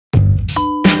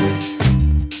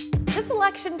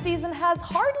election season has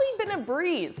hardly been a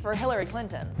breeze for Hillary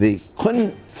Clinton. The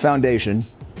Clinton Foundation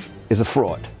is a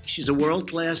fraud. She's a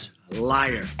world-class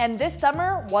liar. And this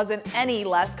summer wasn't any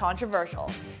less controversial.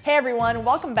 Hey everyone,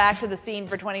 welcome back to The Scene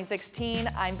for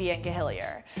 2016. I'm Bianca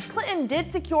Hillier. Clinton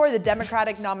did secure the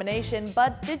Democratic nomination,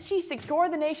 but did she secure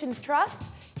the nation's trust?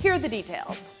 Here are the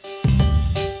details.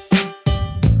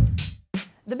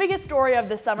 The biggest story of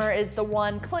the summer is the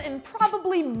one Clinton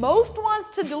probably most wants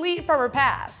to delete from her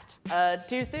past.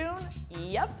 Too soon?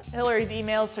 Yep, Hillary's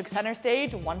emails took center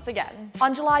stage once again.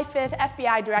 On July 5th,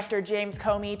 FBI Director James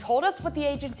Comey told us what the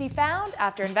agency found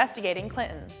after investigating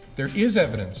Clinton. There is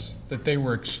evidence that they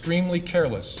were extremely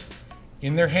careless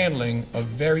in their handling of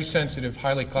very sensitive,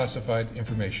 highly classified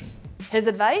information. His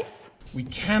advice? We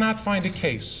cannot find a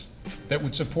case that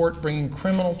would support bringing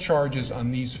criminal charges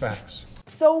on these facts.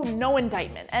 So no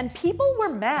indictment, and people were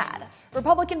mad.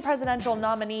 Republican presidential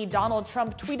nominee Donald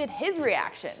Trump tweeted his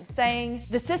reaction, saying,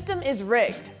 "The system is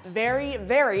rigged. Very,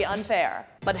 very unfair."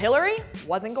 But Hillary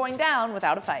wasn't going down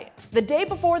without a fight. The day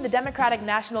before the Democratic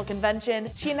National Convention,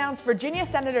 she announced Virginia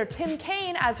Senator Tim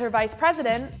Kaine as her vice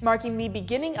president, marking the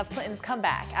beginning of Clinton's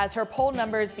comeback as her poll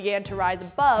numbers began to rise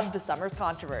above the summer's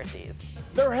controversies.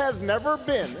 There has never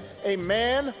been a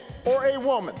man or a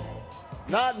woman,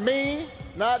 not me,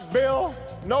 not Bill,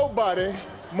 nobody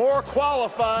more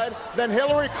qualified than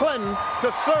Hillary Clinton to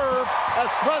serve as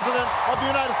President of the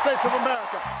United States of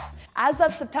America. As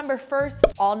of September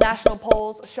 1st, all national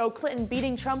polls show Clinton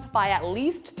beating Trump by at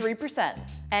least 3%.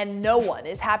 And no one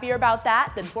is happier about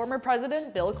that than former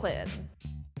President Bill Clinton.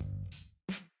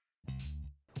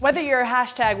 Whether you're a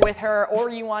hashtag with her or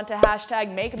you want to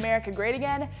hashtag Make America Great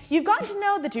Again, you've gotten to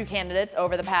know the two candidates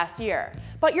over the past year.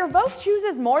 But your vote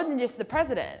chooses more than just the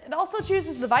president. It also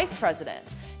chooses the vice president.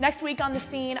 Next week on The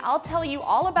Scene, I'll tell you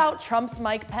all about Trump's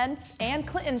Mike Pence and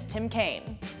Clinton's Tim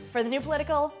Kaine. For The New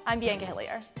Political, I'm Bianca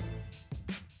Hillier.